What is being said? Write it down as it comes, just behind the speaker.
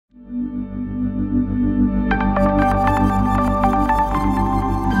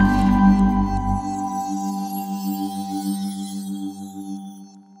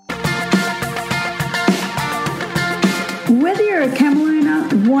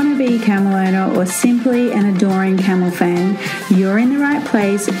be a camel owner or simply an adoring camel fan, you're in the right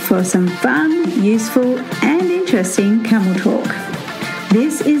place for some fun, useful and interesting camel talk.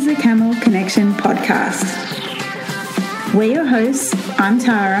 This is the Camel Connection podcast. We're your hosts. I'm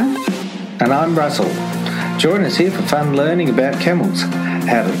Tara. And I'm Russell. Join us here for fun learning about camels,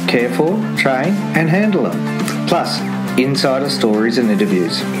 how to care for, train and handle them, plus insider stories and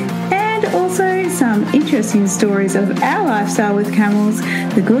interviews. And also some interesting stories of our lifestyle with camels,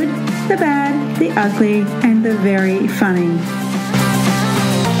 the good, the bad, the ugly and the very funny.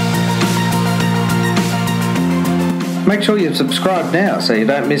 Make sure you've subscribed now so you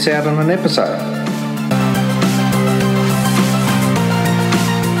don't miss out on an episode.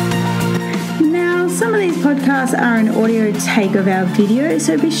 Now, some of these podcasts are an audio take of our video,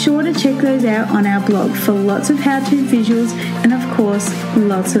 so be sure to check those out on our blog for lots of how-to visuals and, of course,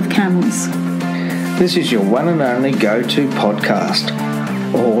 lots of camels. This is your one and only go-to podcast,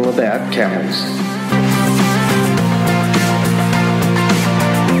 all about camels.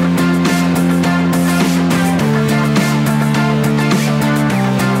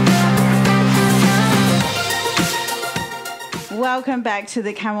 Welcome back to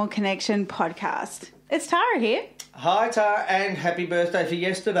the Camel Connection podcast. It's Tara here. Hi Tara, and happy birthday for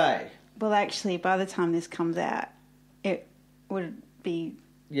yesterday. Well, actually, by the time this comes out, it would be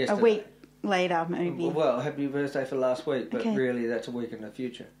yesterday. A week later, maybe. Well, happy birthday for last week, but okay. Really that's a week in the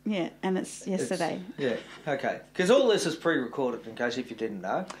future. Yeah, and it's yesterday. Okay. Because all this is pre-recorded, in case if you didn't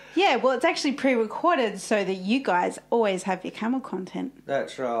know. Yeah, well, it's actually pre-recorded so that you guys always have your camel content.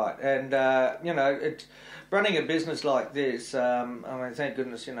 That's right. And, running a business like this, thank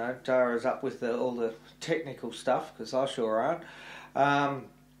goodness, Tara's up with all the technical stuff, because I sure aren't.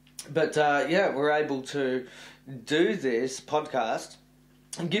 We're able to do this podcast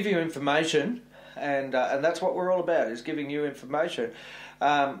and give you information, and that's what we're all about, is giving you information.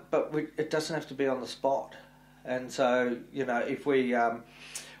 It doesn't have to be on the spot. And so, if we've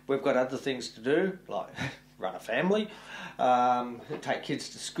got other things to do, like run a family, take kids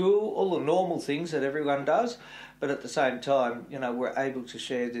to school, all the normal things that everyone does, but at the same time, we're able to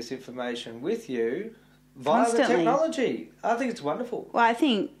share this information with you via constantly. The technology. I think it's wonderful. Well, I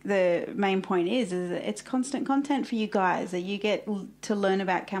think the main point is that it's constant content for you guys, that you get to learn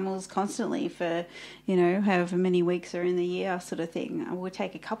about camels constantly for, however many weeks are in the year sort of thing. We'll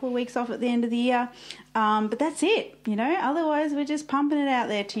take a couple of weeks off at the end of the year, but that's it, Otherwise, we're just pumping it out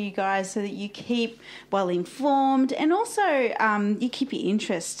there to you guys so that you keep well informed and also you keep your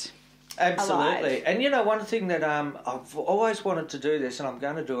interest Absolutely. alive. And, one thing that I've always wanted to do this, and I'm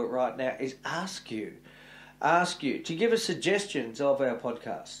going to do it right now, is ask you to give us suggestions of our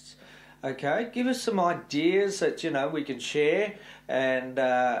podcasts. Okay, give us some ideas that we can share, and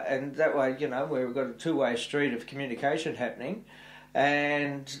that way we've got a two-way street of communication happening,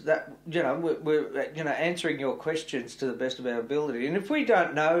 and that we're answering your questions to the best of our ability. And if we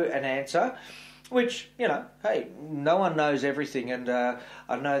don't know an answer, which hey, no one knows everything, and I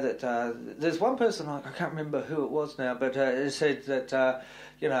know that there's one person, I can't remember who it was now, but it said that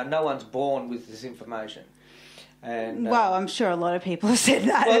no one's born with this information. And, well, I'm sure a lot of people have said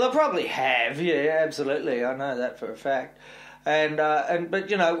that. Well, they probably have. Yeah, absolutely. I know that for a fact. But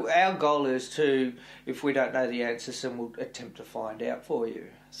our goal is to, if we don't know the answers, then we'll attempt to find out for you.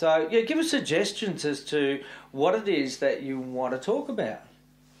 So, give us suggestions as to what it is that you want to talk about.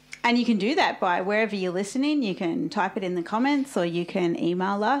 And you can do that by wherever you're listening. You can type it in the comments, or you can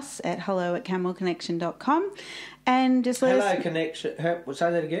email us at hello@camelconnection.com and just let us... Hello, Connection.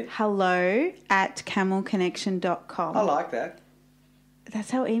 Say that again. hello@camelconnection.com. I like that.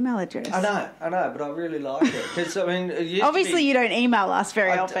 That's our email address. I know, but I really like it. Because, obviously you don't email us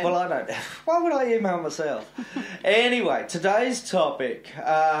very often. Well, I don't. Why would I email myself? Anyway, today's topic,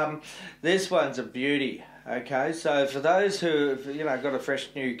 this one's a beauty. Okay, so for those who have, got a fresh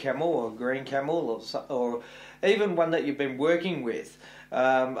new camel or green camel or even one that you've been working with,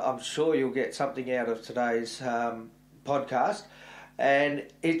 I'm sure you'll get something out of today's podcast. And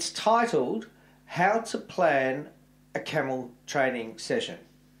it's titled, How to Plan a Camel Training Session.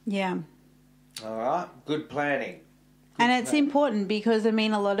 Yeah. All right, good planning. And it's important because, a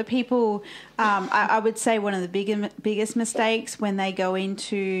lot of people, I would say one of the biggest mistakes when they go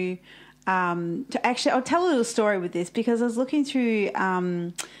into... I'll tell a little story with this, because I was looking through,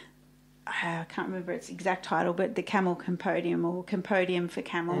 I can't remember its exact title, but the Camel Compodium, or Compodium for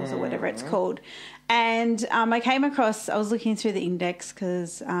Camels, or whatever it's called. And I was looking through the index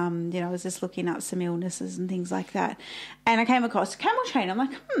because, I was just looking up some illnesses and things like that. And I came across camel training. I'm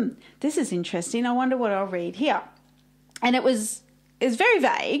like, this is interesting. I wonder what I'll read here. And it was very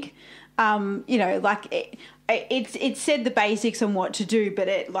vague. you know, like it said the basics on what to do, but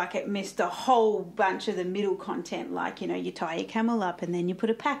it missed a whole bunch of the middle content, like, you know, you tie your camel up and then you put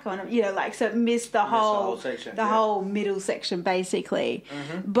a pack on it, you know, like, so it missed the whole section, whole middle section basically.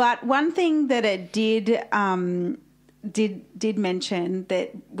 Mm-hmm. But one thing that it did mention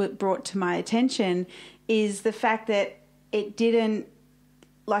that brought to my attention is the fact that it didn't,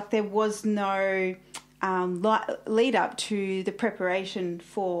 like, there was no lead up to the preparation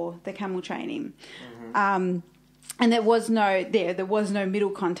for the camel training. Mm-hmm. And there was no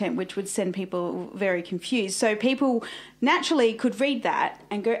middle content, which would send people very confused. So people naturally could read that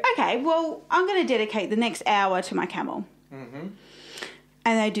and go, okay, well, I'm going to dedicate the next hour to my camel. Mm-hmm.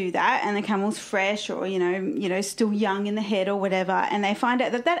 And they do that, and the camel's fresh, or you know, still young in the head or whatever, and they find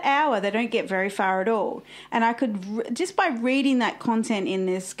out that hour they don't get very far at all. And I could just by reading that content in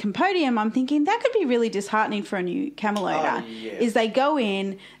this compendium, I'm thinking that could be really disheartening for a new camel owner. Is they go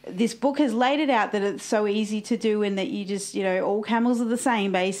in, this book has laid it out that it's so easy to do, and that you just, you know, all camels are the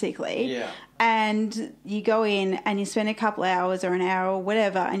same basically. Yeah. And you go in and you spend a couple hours or an hour or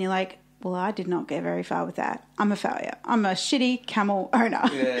whatever, and you're like, well, I did not get very far with that. I'm a failure. I'm a shitty camel owner.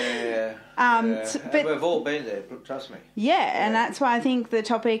 Yeah. But we've all been there, trust me. Yeah, and that's why I think the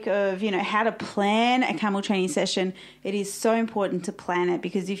topic of, you know, how to plan a camel training session, it is so important to plan it,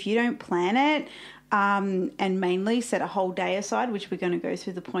 because if you don't plan it and mainly set a whole day aside, which we're going to go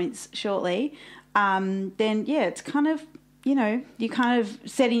through the points shortly, then, yeah, it's kind of, you know, you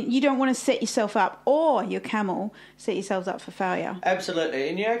don't want to set yourself up, or your camel set yourselves up for failure. Absolutely,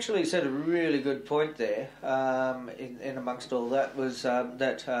 and you actually said a really good point there. In amongst all that was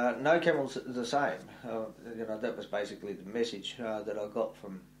that no camel's the same. You know, that was basically the message that I got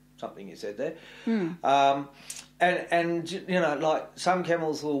from something you said there. And you know, like, some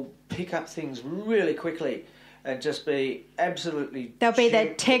camels will pick up things really quickly and just be absolutely... They'll be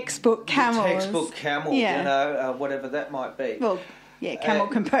their textbook camels. Textbook camel, yeah. You know, whatever that might be. Well, yeah, camel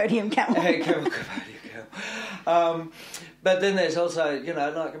compodium camel. Camel compodium camel. But then there's also, you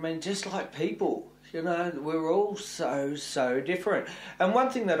know, like, I mean, just like people, you know, we're all so different. And one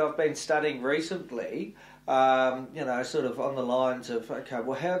thing that I've been studying recently, you know, sort of on the lines of, okay,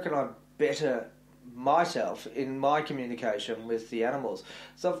 well, how can I better myself in my communication with the animals?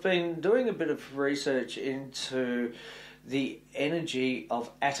 So I've been doing a bit of research into the energy of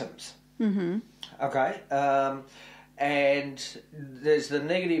atoms. Mm-hmm. Okay, and there's the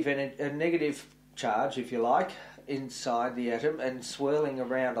negative charge, if you like, inside the atom, and swirling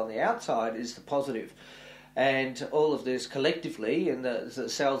around on the outside is the positive. And all of this collectively in the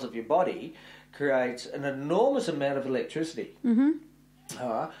cells of your body creates an enormous amount of electricity. Mm-hmm.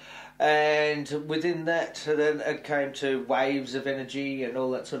 And within that, then it came to waves of energy and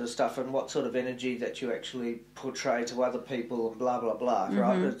all that sort of stuff, and what sort of energy that you actually portray to other people and blah, blah, blah, mm-hmm.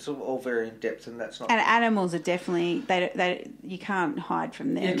 right? It's all very in-depth, and that's not... And animals are definitely... you can't hide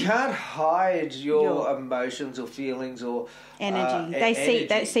from them. You can't hide your emotions or feelings or... Energy.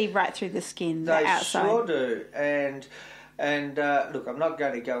 They see right through the skin, the outside. They sure do. And look, I'm not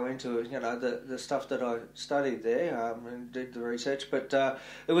going to go into, you know, the stuff that I studied there and did the research, but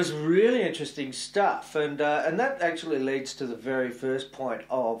it was really interesting stuff, and that actually leads to the very first point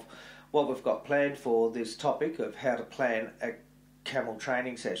of what we've got planned for this topic of how to plan a camel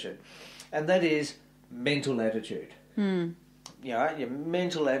training session, and that is mental attitude. You know, your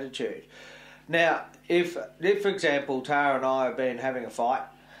mental attitude. Now, if for example, Tara and I have been having a fight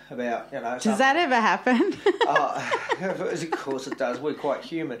about, you know... Does that ever happen? Of course it does. We're quite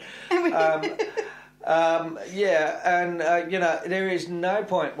human. Yeah, and, you know, there is no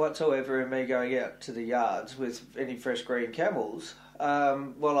point whatsoever in me going out to the yards with any fresh green camels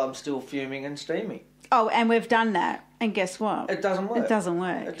while I'm still fuming and steaming. Oh, and we've done that, and guess what? It doesn't work. It doesn't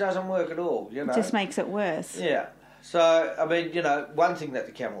work. It doesn't work at all, you know. It just makes it worse. Yeah. So, I mean, you know, one thing that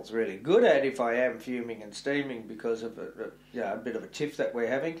the camel's really good at, if I am fuming and steaming because of a bit of a tiff that we're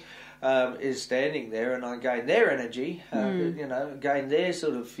having, is standing there, and I gain their energy, you know, gain their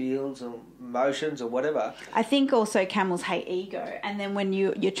sort of feels and emotions or whatever. I think also camels hate ego, and then when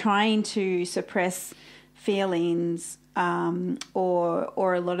you're trying to suppress feelings,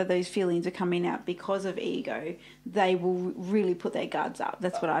 or a lot of those feelings are coming out because of ego, they will really put their guards up.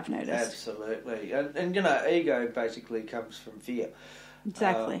 That's what I've noticed. Absolutely, and you know, ego basically comes from fear.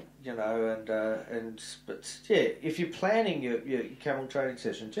 Exactly. You know, but yeah, if you're planning your camel training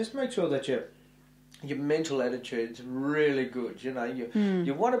session, just make sure that your mental attitude is really good. You know,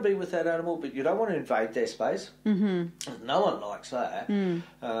 you want to be with that animal, but you don't want to invade their space. Mm-hmm. No one likes that.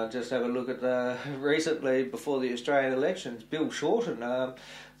 Just have a look at recently, before the Australian elections, Bill Shorten,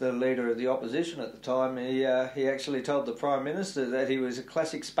 the leader of the opposition at the time, he actually told the Prime Minister that he was a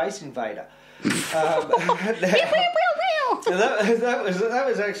classic space invader. That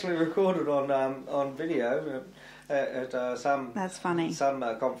was actually recorded on video at some That's funny. some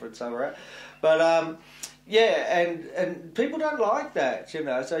conference I were at. But yeah, and people don't like that, you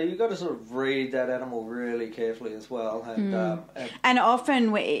know. So you've got to sort of read that animal really carefully as well. And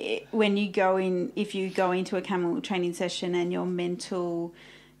often when you go in, if you go into a camel training session and your mental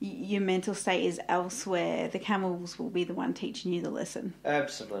state is elsewhere, the camels will be the one teaching you the lesson.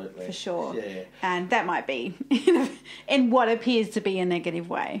 Absolutely. For sure. Yeah. And that might be in what appears to be a negative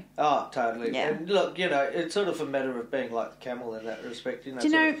way. Oh, totally. Yeah. And look, you know, it's sort of a matter of being like the camel in that respect. You know, Do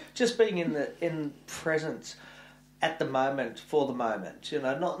you know, just being in presence at the moment, for the moment. You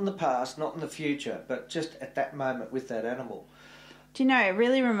know, not in the past, not in the future, but just at that moment with that animal. Do you know, it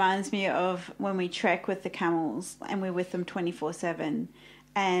really reminds me of when we trek with the camels and we're with them 24/7.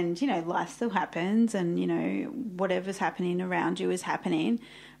 And, you know, life still happens and, you know, whatever's happening around you is happening.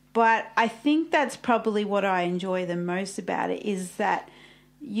 But I think that's probably what I enjoy the most about it, is that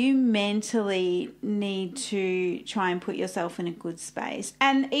you mentally need to try and put yourself in a good space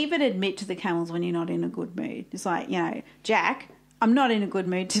and even admit to the camels when you're not in a good mood. It's like, you know, Jack, I'm not in a good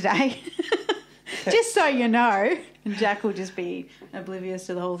mood today. Just so you know. And Jack will just be oblivious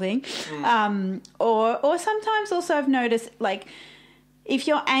to the whole thing. Or sometimes also I've noticed, like, if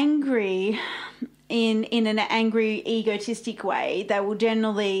you're angry in an angry, egotistic way, they will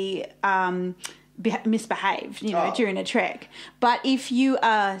generally misbehave, you know, during a trek. But if you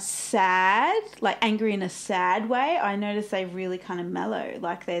are sad, like angry in a sad way, I notice they really kind of mellow,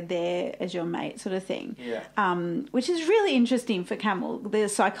 like they're there as your mate sort of thing. Yeah. Which is really interesting for the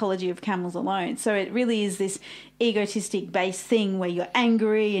psychology of camels alone. So it really is this egotistic based thing where you're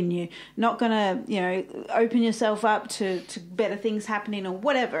angry and you're not going to, you know, open yourself up to better things happening or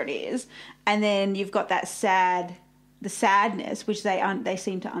whatever it is. And then you've got that the sadness, which they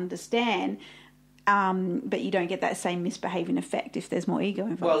seem to understand. But you don't get that same misbehaving effect if there's more ego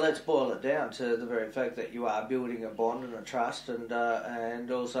involved. Well, let's boil it down to the very fact that you are building a bond and a trust and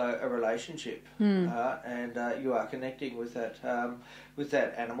also a relationship, and you are connecting with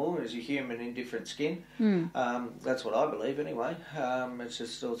that animal as a human in different skin. That's what I believe anyway. It's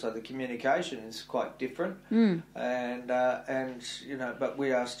just also the communication is quite different, and you know, but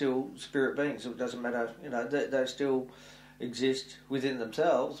we are still spirit beings. So it doesn't matter, you know, they still exist within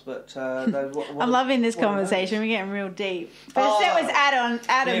themselves, but I'm loving this conversation. We're getting real deep. First that was atoms,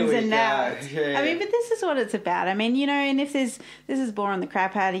 and now yeah. I mean, but this is what it's about. I mean, you know, and if this is boring the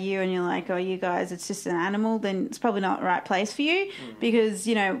crap out of you, and you're like, oh, you guys, it's just an animal, then it's probably not the right place for you, because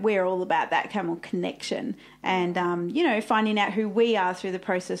you know we're all about that camel connection, and you know, finding out who we are through the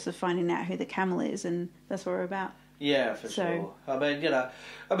process of finding out who the camel is, and that's what we're about. Yeah, for sure. I mean, you know,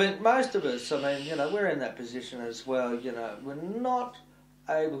 most of us, I mean, you know, we're in that position as well. You know, we're not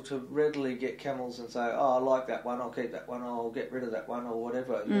able to readily get camels and say, oh, I like that one, I'll keep that one, or I'll get rid of that one, or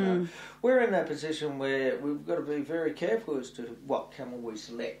whatever. You know, we're in that position where we've got to be very careful as to what camel we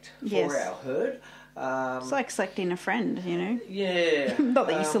select for our herd. It's like selecting a friend, you know. Yeah. Not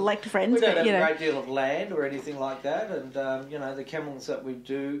that you select friends, we don't but have a great deal of land or anything like that, and you know, the camels that we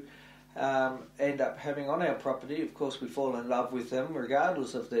do end up having on our property, of course we fall in love with them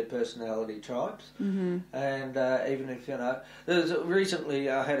regardless of their personality types. And even if, you know, recently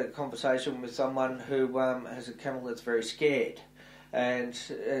I had a conversation with someone who has a camel that's very scared, and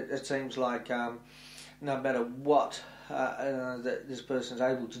it seems like no matter what that this person's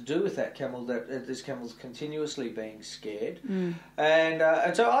able to do with that camel, that this camel's continuously being scared.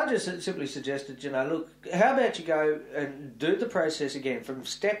 And so I just simply suggested, you know, look, how about you go and do the process again from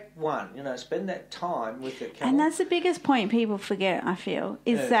step one, you know, spend that time with the camel. And that's the biggest point people forget, I feel,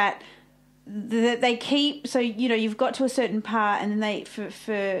 is that they keep, so, you know, you've got to a certain part, and then they,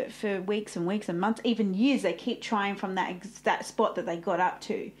 for weeks and weeks and months, even years, they keep trying from that spot that they got up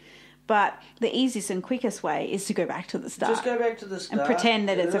to. But the easiest and quickest way is to go back to the start. Just go back to the start. And pretend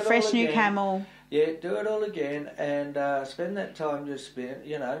that it's a fresh new camel. Yeah, do it all again, and spend that time just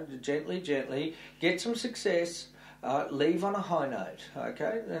you know, gently, get some success, leave on a high note,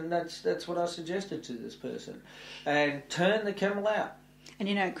 okay? And that's what I suggested to this person. And turn the camel out. And,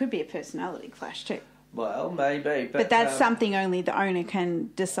 you know, it could be a personality clash too. Well, maybe. But that's something only the owner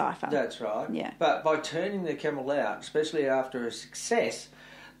can decipher. That's right. Yeah. But by turning the camel out, especially after a success,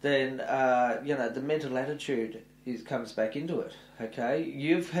 then the mental attitude comes back into it. Okay,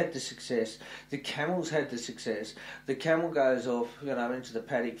 you've had the success. The camel's had the success. The camel goes off, into the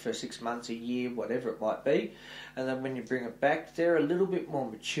paddock for 6 months, a year, whatever it might be, and then when you bring it back, they're a little bit more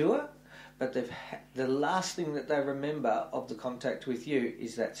mature. But the last thing that they remember of the contact with you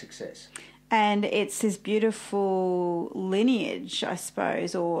is that success. And it's this beautiful lineage, I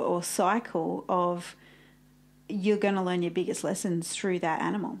suppose, or cycle of you're going to learn your biggest lessons through that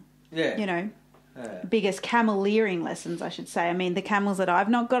animal. Yeah. Biggest cameleering lessons, I should say. I mean, the camels that I've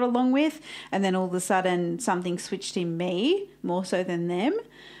not got along with, and then all of a sudden something switched in me more so than them.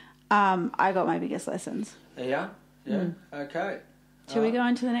 I got my biggest lessons. Yeah. Okay. Shall we go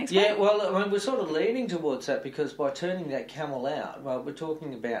on to the next one? Yeah, well, I mean, we're sort of leaning towards that because by turning that camel out, well, we're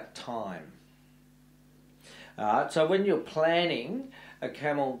talking about time. So when you're planning a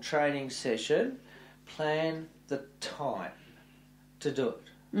camel training session, plan the time to do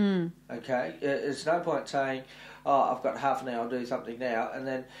it. Okay? There's no point saying, I've got half an hour, I'll do something now, and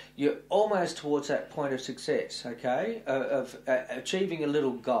then you're almost towards that point of success, okay, of achieving a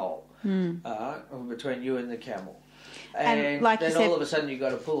little goal between you and the camel. And like then all of a sudden you've got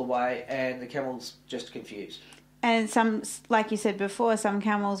to pull away and the camel's just confused. And some, like you said before, some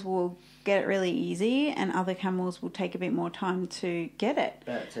camels will get it really easy and other camels will take a bit more time to get it.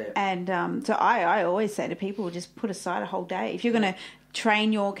 That's it. And so I always say to people, just put aside a whole day. If you're going to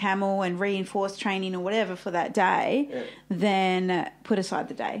train your camel and reinforce training or whatever for that day, then put aside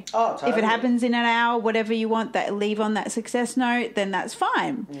the day. Oh, totally. If it happens in an hour, whatever you want, that leave on that success note, then that's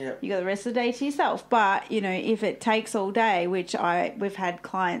fine. Yeah. You got the rest of the day to yourself. But, if it takes all day, which we've had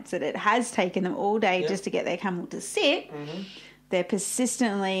clients that it has taken them all day just to get their camel to sit, they're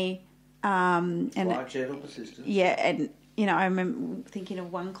persistently... Quite gentle persistence. Yeah, and... I remember thinking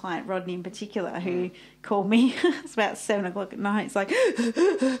of one client, Rodney in particular, who called me. It's about 7 o'clock at night. It's like,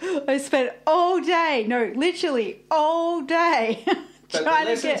 I spent all day, literally all day but trying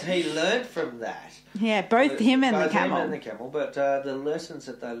the to get... lessons he learned from that. Yeah, both him and the camel. Him and the camel, but the lessons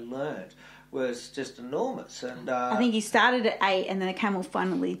that they learned was just enormous. And I think he started at 8 and then the camel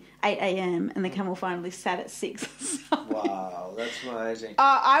finally, 8 a.m. and the camel finally sat at 6. Wow, that's amazing.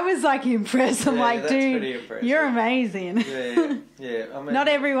 I was like impressed. I'm like, dude, you're amazing. Yeah. I mean, not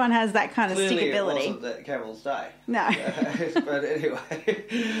everyone has that kind of stickability. It wasn't the camel's day. No. But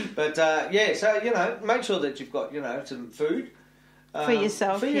anyway. But so, make sure that you've got, some food. For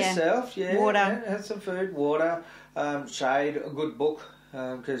yourself, yeah. Water. Yeah, have some food, water, shade, a good book.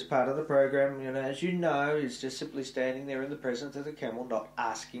 Because part of the program, as you know, is just simply standing there in the presence of the camel, not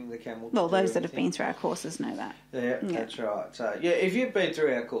asking the camel to do those that anything. have been through our courses know that. Yeah, that's right. So, if you've been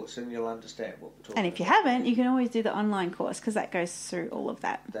through our course, then you'll understand what we're talking about. And if you haven't, you can always do the online course because that goes through all of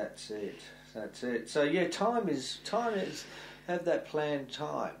that. That's it. So, time is have that planned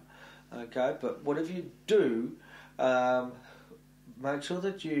time. Okay, but whatever you do, make sure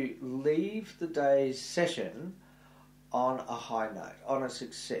that you leave the day's session on a high note, on a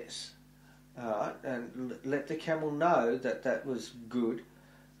success. Alright, and let the camel know that was good.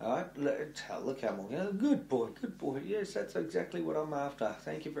 Alright, tell the camel, good boy, yes, that's exactly what I'm after,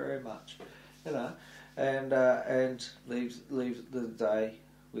 thank you very much. And leave the day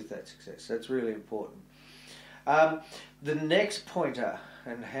with that success. That's really important. The next pointer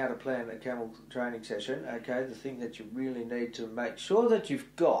and how to plan a camel training session, okay, the thing that you really need to make sure that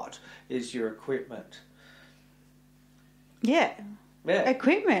you've got is your equipment. Yeah.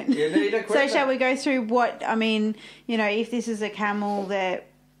 Equipment. You need equipment. So shall we go through if this is a camel that,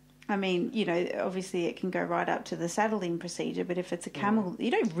 obviously it can go right up to the saddling procedure, but if it's a camel, you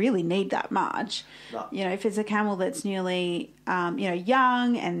don't really need that much. No. If it's a camel that's newly,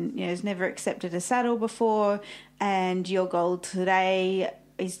 young and, has never accepted a saddle before and your goal today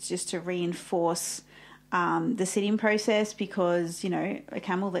is just to reinforce the sitting process because, a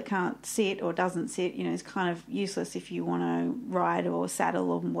camel that can't sit or doesn't sit, is kind of useless if you want to ride or saddle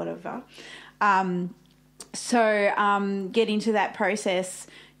or whatever. So get into that process.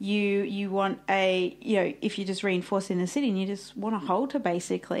 You want if you're just reinforcing the sitting, you just want a halter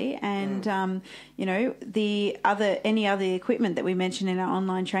basically. And, any other equipment that we mentioned in our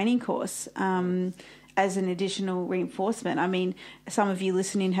online training course, as an additional reinforcement. I mean, some of you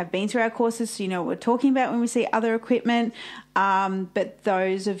listening have been through our courses, so you know what we're talking about when we see other equipment. But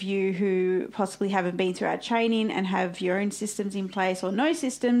those of you who possibly haven't been through our training and have your own systems in place or no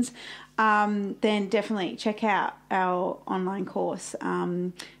systems, then definitely check out our online course,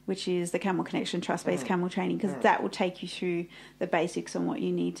 which is the Camel Connection Trust-Based Camel Training, because that will take you through the basics on what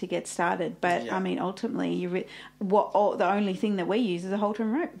you need to get started. But, ultimately, the only thing that we use is a halter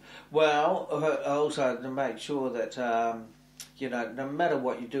and rope. Well, also to make sure that, no matter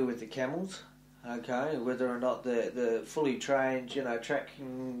what you do with the camels, okay, whether or not they're fully trained,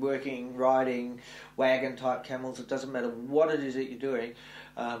 tracking, working, riding, wagon type camels, it doesn't matter what it is that you're doing,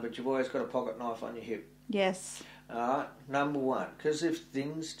 but you've always got a pocket knife on your hip. Yes. Alright, number one, because if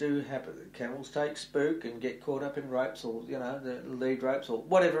things do happen, camels take spook and get caught up in ropes or, the lead ropes or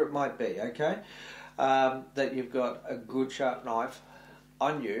whatever it might be, okay, that you've got a good sharp knife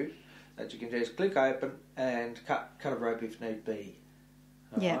on you that you can just click open and cut a rope if need be.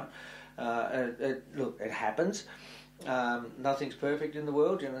 Yeah. Look, it happens. Nothing's perfect in the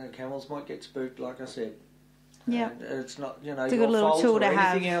world. Camels might get spooked, like I said. Yeah, it's not it's a your good little fault tool or to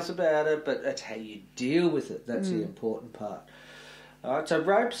anything have. else about it, but it's how you deal with it. That's the important part. All right, so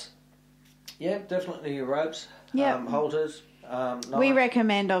ropes, yeah, definitely your ropes. Yeah, halters. We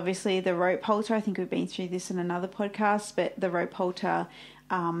recommend obviously the rope halter. I think we've been through this in another podcast, but the rope halter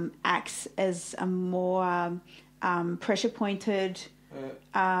acts as a more pressure pointed,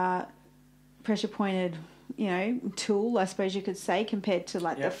 tool, I suppose you could say, compared to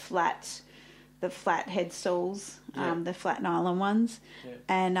like the flat head stalls, the flat nylon ones. Yeah.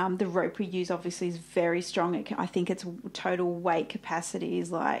 And the rope we use obviously is very strong. I think its total weight capacity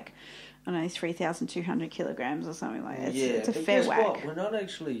is like, I don't know, 3,200 kilograms or something like that. It's a fair whack. What? We're not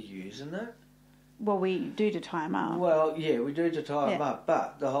actually using that. Well, we do to tie them up. Well, yeah, we do to tie them up,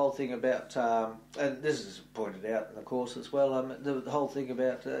 but the whole thing about, and this is pointed out in the course as well, the whole thing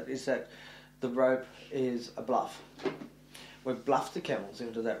about it is that the rope is a bluff. We've bluffed the camels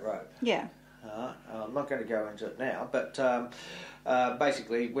into that rope. Yeah. I'm not going to go into it now, but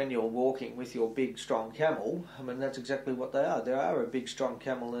basically when you're walking with your big strong camel, that's exactly what they are. They are a big strong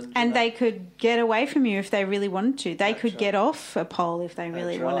camel. And they could get away from you if they really wanted to. They could get off a pole if they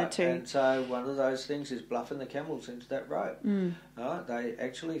really wanted to. And so one of those things is bluffing the camels into that rope. They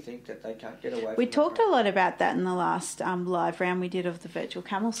actually think that they can't get away. We talked a lot about that in the last live round we did of the virtual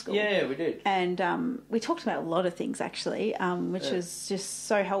camel school. Yeah, we did. And we talked about a lot of things actually, which was just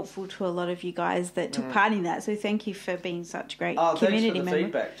so helpful to a lot of you guys that took part in that. So thank you for being such great community thanks for the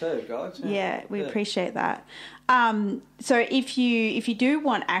feedback too, guys. Yeah, we appreciate that. So if you do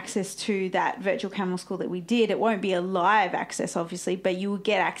want access to that virtual camel school that we did, it won't be a live access obviously, but you will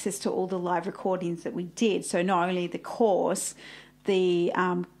get access to all the live recordings that we did. So not only the course, the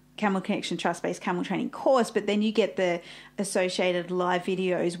Camel Connection Trust-Based Camel Training course, but then you get the associated live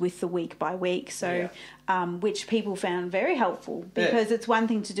videos with the week by week. So, which people found very helpful because it's one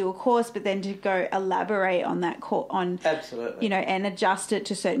thing to do a course, but then to go elaborate on that absolutely, and adjust it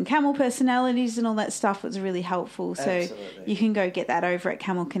to certain camel personalities and all that stuff was really helpful. So you can go get that over at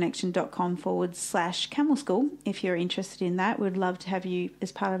camelconnection.com/camel school if you're interested in that. We'd love to have you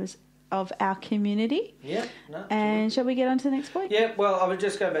as part of our community. Yeah. And shall we get on to the next point? Yeah, well, I would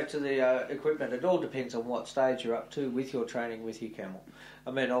just go back to the equipment. It all depends on what stage you're up to with your training with your camel.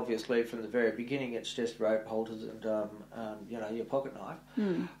 Obviously, from the very beginning, it's just rope halters and, your pocket knife.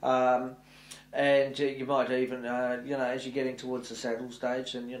 And you might even, as you're getting towards the saddle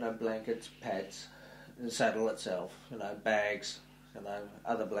stage, and, blankets, pads, the saddle itself, bags,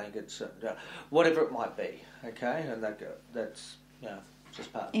 other blankets, whatever it might be, okay? And that's,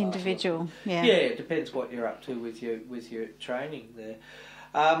 just part individual. Yeah, it depends what you're up to with your training there.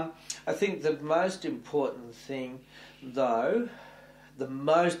 I think the most important thing, though,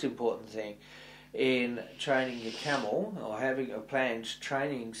 in training your camel or having a planned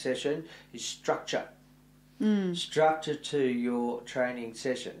training session is structure. Structure to your training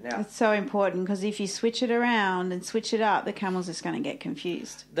session. Now, it's so important because if you switch it around and switch it up, the camel's just going to get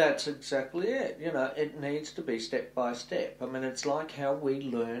confused. That's exactly it. It needs to be step by step. It's like how we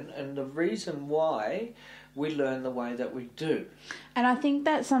learn, and the reason why we learn the way that we do. And I think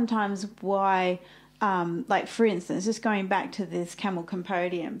that's sometimes why, like for instance, just going back to this camel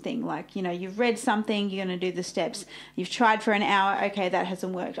compodium thing, you've read something, you're going to do the steps, you've tried for an hour, okay, that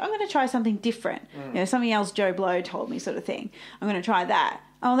hasn't worked. I'm going to try something different. Something else Joe Blow told me sort of thing. I'm going to try that.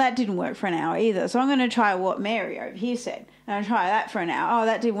 Oh, that didn't work for an hour either. So I'm going to try what Mary over here said. And I'll try that for an hour. Oh,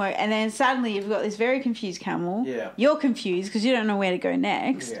 that didn't work. And then suddenly you've got this very confused camel. Yeah. You're confused because you don't know where to go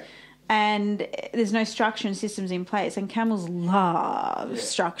next. Yeah. And there's no structure and systems in place. And camels love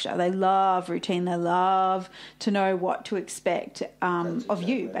structure. They love routine. They love to know what to expect of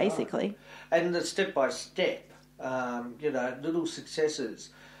you, basically. Right. And the step-by-step, little successes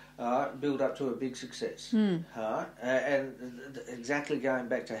build up to a big success. And exactly going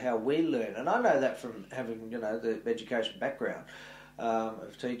back to how we learn. And I know that from having, the education background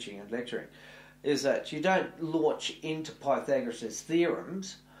of teaching and lecturing, is that you don't launch into Pythagoras'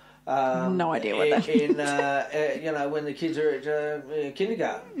 theorems No idea what that is. You know, when the kids are at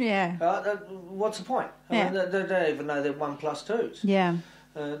kindergarten. Yeah. What's the point? I mean, they don't even know they're 1 plus 2s. Yeah.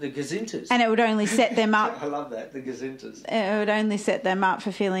 The gazintas. And it would only set them up. I love that, the gazintas. It would only set them up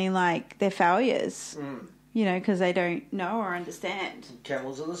for feeling like they're failures. You know, because they don't know or understand.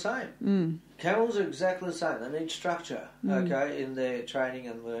 Camels are the same. Camels are exactly the same. They need structure, okay, in their training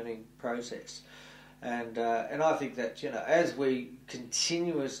and learning process. And I think that, you know, as we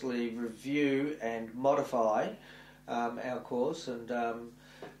continuously review and modify our course and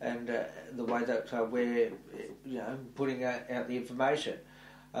the way that we're, you know, putting out the information,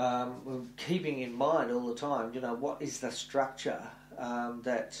 we're keeping in mind all the time, you know, what is the structure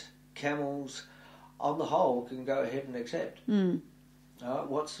that camels, on the whole, can go ahead and accept.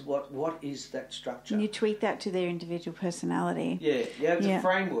 What is that structure? And you tweak that to their individual personality. Yeah, it's a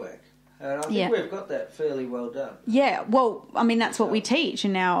framework. And I think we've got that fairly well done. Yeah, well, I mean, that's what we teach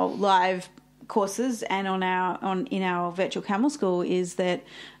in our live courses and in our virtual camel school, is that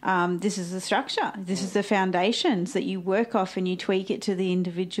this is the structure. This is the foundations that you work off, and you tweak it to the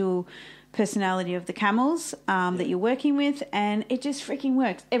individual personality of the camels that you're working with, and it just freaking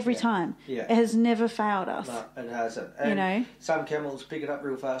works every time. Yeah. It has never failed us. No, it hasn't. And you know, some camels pick it up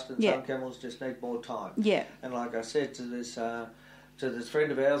real fast, and some camels just need more time. Yeah. And like I said to this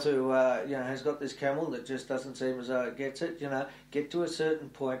friend of ours who you know, has got this camel that just doesn't seem as though it gets it, you know, get to a certain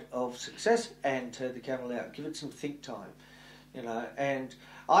point of success and turn the camel out. Give it some think time, you know. And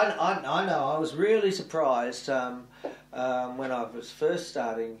I know I was really surprised when I was first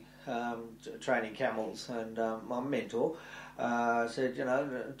starting training camels, and my mentor said, you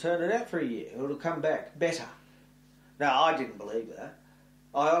know, turn it out for a year, it'll come back better. Now, I didn't believe that.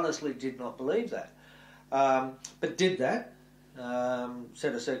 I honestly did not believe that. But did that.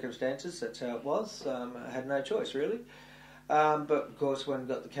 Set of circumstances, that's how it was. I had no choice, really. But, of course, when we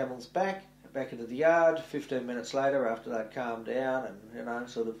got the camels back into the yard, 15 minutes later, after they'd calmed down and, you know,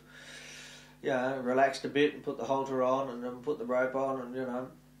 sort of, you know, relaxed a bit and put the halter on and then put the rope on, and, you know,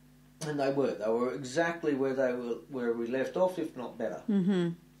 and they were exactly where we left off, if not better.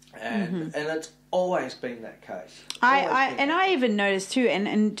 And it's always been that case. I even noticed too,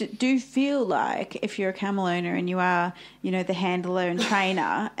 and do feel like if you're a camel owner and you are, you know, the handler and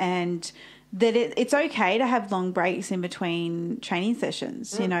trainer, and that it's okay to have long breaks in between training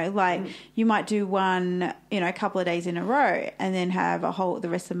sessions. You know, like you might do one, you know, a couple of days in a row, and then have the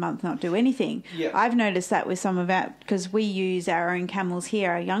rest of the month not do anything. Yeah. I've noticed that with some of our, because we use our own camels here,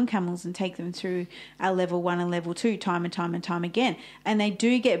 our young camels, and take them through our level 1 and level 2 time and time and time again, and they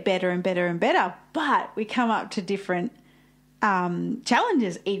do get better and better and better. But we come up to different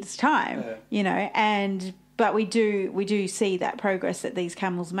challenges each time, you know, but we do see that progress that these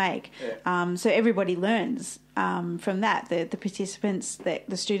camels make. Yeah. So everybody learns from that. The participants,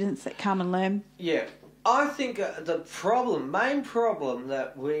 the students that come and learn. Yeah, I think the main problem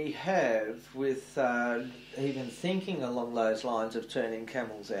that we have with even thinking along those lines of turning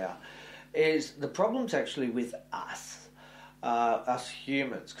camels out, is the problem's actually with us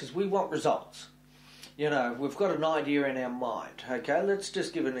humans, because we want results. You know, we've got an idea in our mind. Okay, let's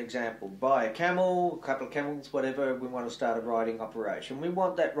just give an example. Buy a camel, a couple of camels, whatever, we want to start a riding operation. We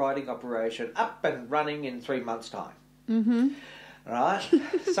want that riding operation up and running in 3 months' time. Right?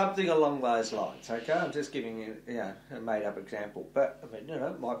 Something along those lines, okay? I'm just giving you, a made-up example. But, I mean, you know,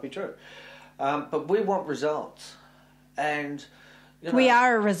 it might be true. But we want results. And... you know, we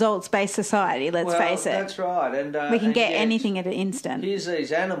are a results-based society, let's face it. That's right. And we can get anything at an instant. Here's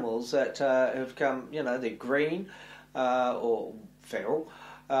these animals that have come, you know, they're green or feral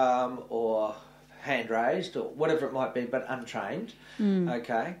or hand-raised or whatever it might be, but untrained,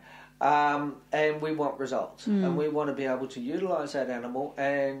 okay? And we want results. And we want to be able to utilise that animal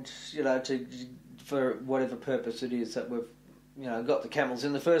and, you know, for whatever purpose it is that we've, you know, got the camels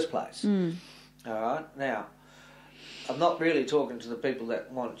in the first place. All right? Now... I'm not really talking to the people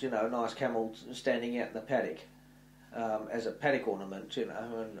that want, you know, a nice camel standing out in the paddock as a paddock ornament, you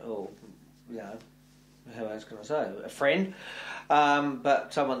know, or, you know, how else can I say, a friend, but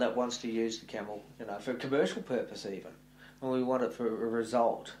someone that wants to use the camel, you know, for a commercial purpose even, and we want it for a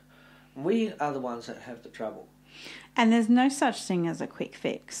result. We are the ones that have the trouble. And there's no such thing as a quick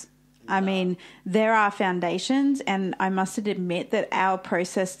fix. I mean, there are foundations, and I must admit that our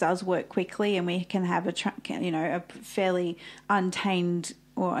process does work quickly, and we can have a fairly untamed,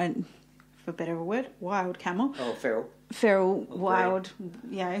 or for better word, wild camel. Oh, feral. Feral, wild,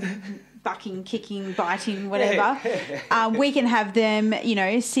 you know, bucking, kicking, biting, whatever. We can have them, you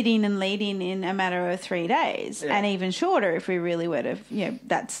know, sitting and leading in a matter of 3 days, and even shorter if we really were to, you know,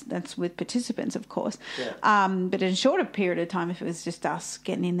 that's with participants, of course. But in a shorter period of time if it was just us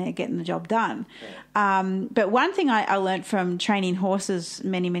getting in there, getting the job done. But one thing I learned from training horses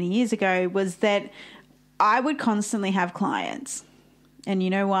many, many years ago was that I would constantly have clients. And you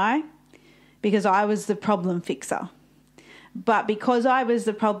know why? Because I was the problem fixer. But because I was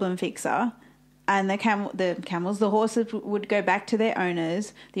the problem fixer and the horses would go back to their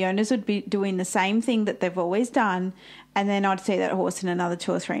owners, the owners would be doing the same thing that they've always done, and then I'd see that horse in another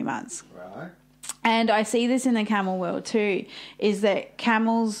 2 or 3 months. Right. And I see this in the camel world too, is that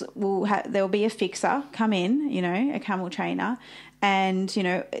camels there'll be a fixer come in, you know, a camel trainer, and, you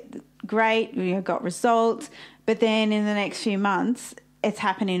know, great, you know, got results, but then in the next few months it's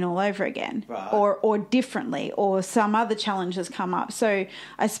happening all over again, or differently, or some other challenges come up. So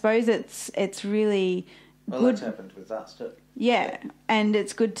I suppose it's really good. That's happened with us too. Yeah, and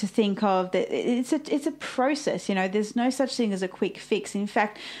it's good to think of that. It's a process. You know, there's no such thing as a quick fix. In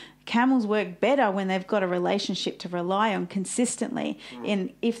fact, camels work better when they've got a relationship to rely on consistently.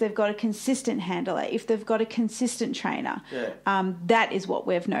 And if they've got a consistent handler, if they've got a consistent trainer, that is what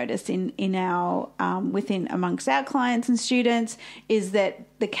we've noticed in our within amongst our clients and students, is that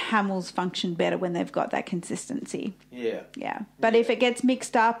the camels function better when they've got that consistency. But if it gets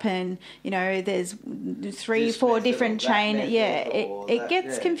mixed up and, you know, there's 3-4 different it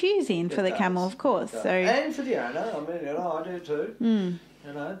gets confusing for the camel, of course. So and for the owner, I mean, you know, I do too.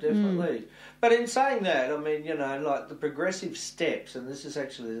 You know, definitely. But in saying that, I mean, you know, like the progressive steps, and this is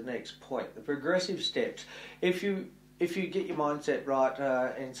actually the next point, the progressive steps, if you get your mindset right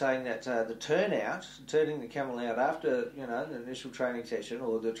in saying that the turning the camel out after, you know, the initial training session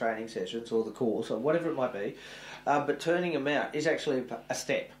or the training sessions or the course or whatever it might be, but turning them out is actually a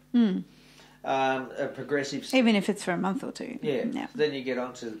step. A progressive step. Even if it's for a month or two. Yeah. Then you get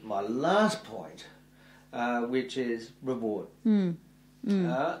on to my last point, which is reward.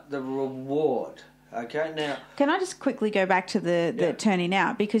 The reward. Okay, now... Can I just quickly go back to the turning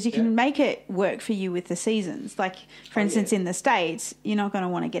out? Because you can make it work for you with the seasons. Like, for instance, in the States, you're not going to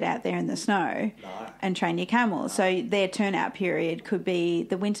want to get out there in the snow and train your camels. So their turnout period could be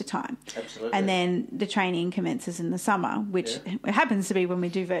the winter time. Absolutely. And then the training commences in the summer, which happens to be when we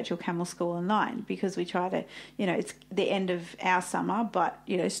do virtual camel school online, because we try to, you know, it's the end of our summer, but,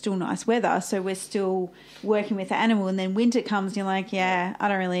 you know, still nice weather. So we're still working with the animal. And then winter comes and you're like, I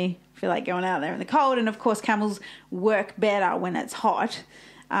don't really feel like going out there in the cold. And of course camels work better when it's hot,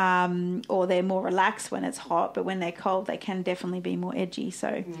 or they're more relaxed when it's hot, but when they're cold they can definitely be more edgy.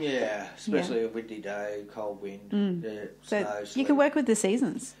 So especially a windy day, cold wind, so you can work with the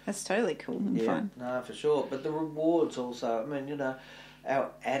seasons. That's totally cool and fun. No, for sure. But the rewards also, I mean, you know, our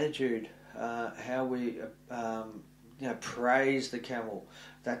attitude, how we you know, praise the camel,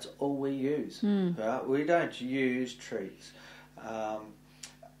 that's all we use. Right? We don't use treats.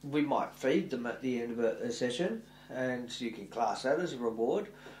 We might feed them at the end of a session, and you can class that as a reward.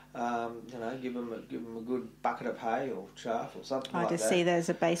 You know, give them a good bucket of hay or chaff or something like that. I just see that as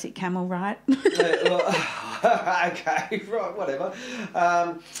a basic camel right. Okay, right, whatever.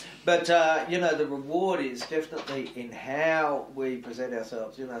 But you know, the reward is definitely in how we present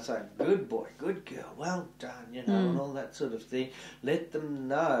ourselves. You know, saying "good boy," "good girl," "well done," you know, and all that sort of thing. Let them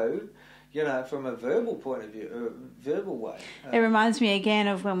know. You know, from a verbal point of view, a verbal way. It reminds me again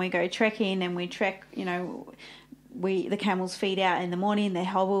of when we go trekking and we trek, you know, the camels feed out in the morning, they're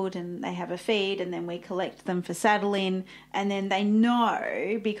hobbled and they have a feed, and then we collect them for saddling, and then they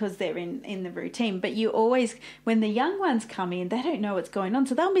know because they're in the routine. But you always, when the young ones come in, they don't know what's going on.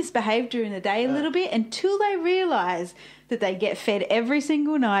 So they'll misbehave during the day a little bit until they realise that they get fed every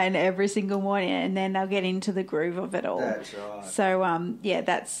single night and every single morning, and then they'll get into the groove of it all. That's right. So,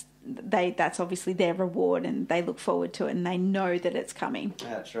 that's obviously their reward, and they look forward to it, and they know that it's coming.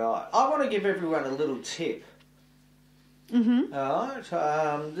 That's right. I want to give everyone a little tip. All right.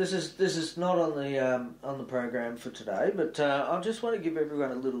 This is not on the program for today, but I just want to give everyone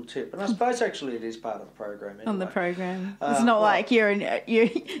a little tip, and I suppose actually it is part of the program. Anyway. On the program, it's not like you're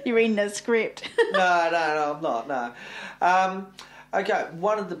reading a script. No, I'm not. No. Okay.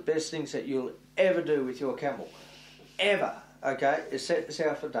 One of the best things that you'll ever do with your camel, ever. Okay, is set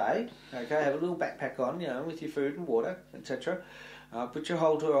yourself a day. Okay, have a little backpack on, you know, with your food and water, etc. Put your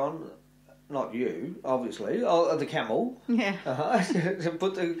halter on, not you, obviously, the camel. Yeah.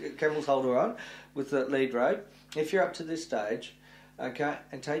 Put the camel's halter on with the lead rope. If you're up to this stage, okay,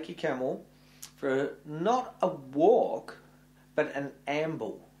 and take your camel for not a walk, but an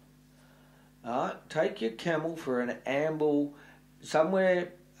amble. Take your camel for an amble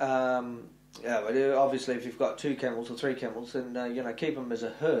somewhere Yeah, but obviously, if you've got 2 camels or 3 camels, then keep them as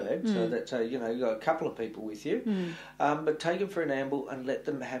a herd, so that you've got a couple of people with you. But take them for an amble and let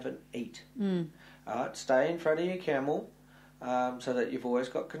them have an eat. All right, stay in front of your camel, so that you've always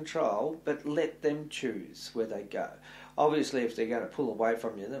got control. But let them choose where they go. Obviously, if they're going to pull away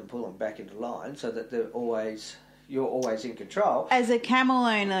from you, then pull them back into line, so that you're always in control. As a camel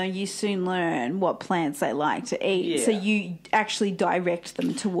owner, you soon learn what plants they like to eat. Yeah. So you actually direct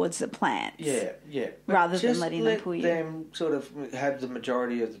them towards the plants. Yeah. But rather than letting them pull you. Let them sort of have the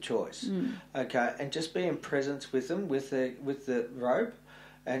majority of the choice. Okay, and just be in presence with them with the rope,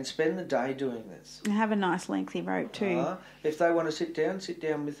 and spend the day doing this. And have a nice lengthy rope too. If they want to sit down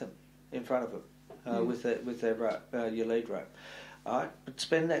with them in front of them with their rope, your lead rope. All right, but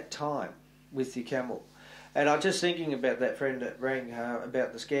spend that time with your camel. And I'm just thinking about that friend that rang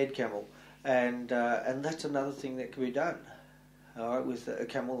about the scared camel, and that's another thing that can be done, all right, with a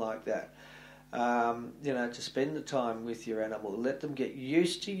camel like that. To spend the time with your animal, let them get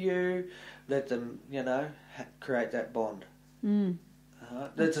used to you, let them, create that bond.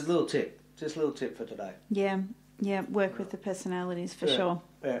 That's a little tip, just a little tip for today. Yeah, work with the personalities for sure.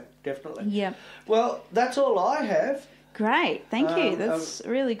 Yeah, definitely. Yeah. Well, that's all I have. Great, thank you. That's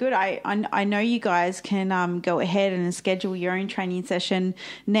really good. I know you guys can go ahead and schedule your own training session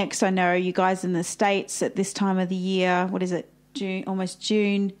next. I know you guys in the States at this time of the year, what is it, June,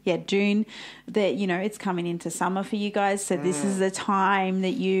 that it's coming into summer for you guys, so this is the time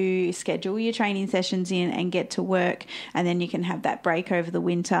that you schedule your training sessions in and get to work, and then you can have that break over the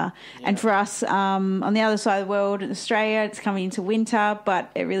winter. And for us on the other side of the world in Australia, it's coming into winter,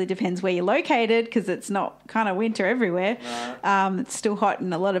 but it really depends where you're located, because it's not kind of winter everywhere. It's still hot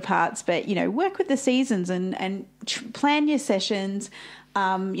in a lot of parts, but work with the seasons and plan your sessions.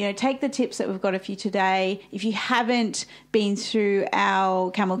 Take the tips that we've got for you today. If you haven't been through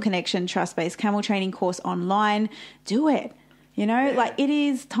our Camel Connection Trust-Based Camel Training course online, do it. Like it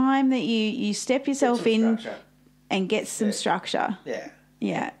is time that you step yourself in and get some structure.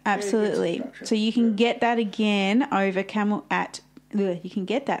 Yeah, absolutely. So you can get that again over at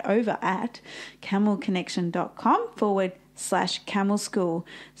camelconnection.com/Camel School.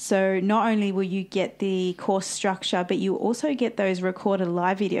 So not only will you get the course structure, but you also get those recorded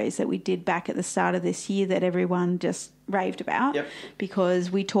live videos that we did back at the start of this year that everyone just raved about,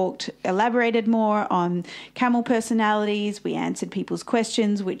 because we elaborated more on camel personalities. We answered people's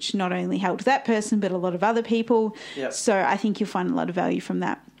questions, which not only helped that person, but a lot of other people. So I think you'll find a lot of value from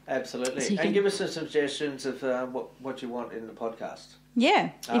that. Absolutely. So give us some suggestions of what you want in the podcast. Yeah.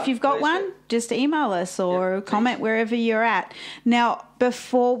 If you've got one, just email us or comment wherever you're at. Now,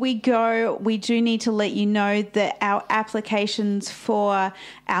 before we go, we do need to let you know that our applications for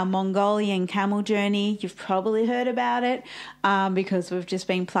our Mongolian camel journey, you've probably heard about it because we've just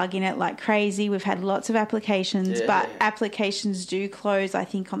been plugging it like crazy. We've had lots of applications, but applications do close, I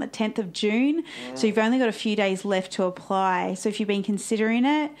think, on the 10th of June. So you've only got a few days left to apply. So if you've been considering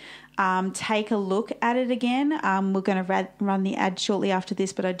it, take a look at it again. We're going to run the ad shortly after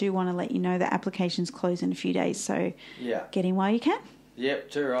this, but I do want to let you know that applications close in a few days, so get in while you can.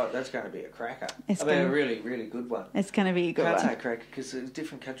 Yep, too right. That's going to be a cracker. A really, really good one. It's going to be a good one. Can't say cracker because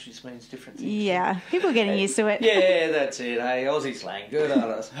different countries means different things. Yeah, people are getting used to it. Yeah, that's it. Hey, Aussie slang. Good on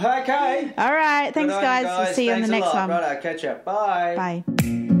us. Okay. All right. Thanks, guys. We'll see you on the next one. Right, I'll catch up. Bye. Bye.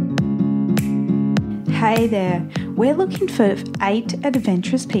 Hey there, we're looking for 8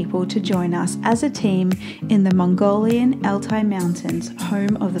 adventurous people to join us as a team in the Mongolian Altai Mountains,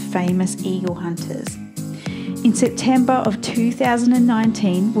 home of the famous eagle hunters. In September of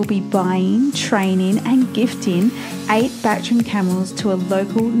 2019, we'll be buying, training and gifting 8 Bactrian camels to a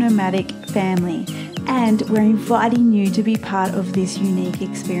local nomadic family, and we're inviting you to be part of this unique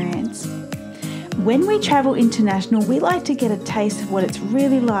experience. When we travel international, we like to get a taste of what it's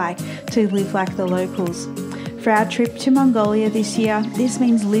really like to live like the locals. For our trip to Mongolia this year, this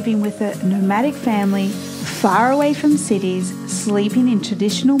means living with a nomadic family, far away from cities, sleeping in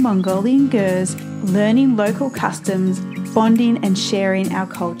traditional Mongolian gers, learning local customs, bonding and sharing our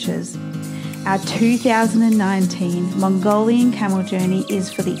cultures. Our 2019 Mongolian Camel Journey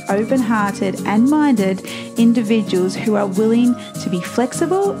is for the open-hearted and minded individuals who are willing to be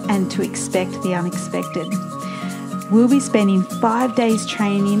flexible and to expect the unexpected. We'll be spending 5 days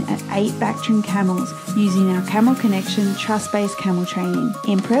training at 8 Bactrian camels using our Camel Connection Trust-Based Camel Training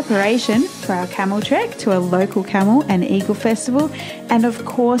in preparation for our camel trek to a local camel and eagle festival, and of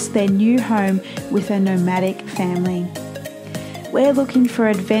course their new home with a nomadic family. We're looking for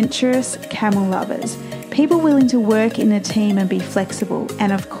adventurous camel lovers, people willing to work in a team and be flexible,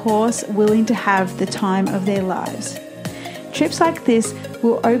 and of course willing to have the time of their lives. Trips like this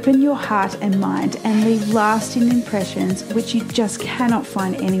will open your heart and mind and leave lasting impressions which you just cannot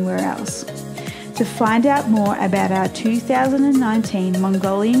find anywhere else. To find out more about our 2019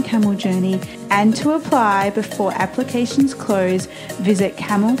 Mongolian Camel Journey and to apply before applications close, visit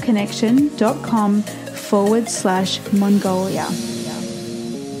camelconnection.com/Mongolia.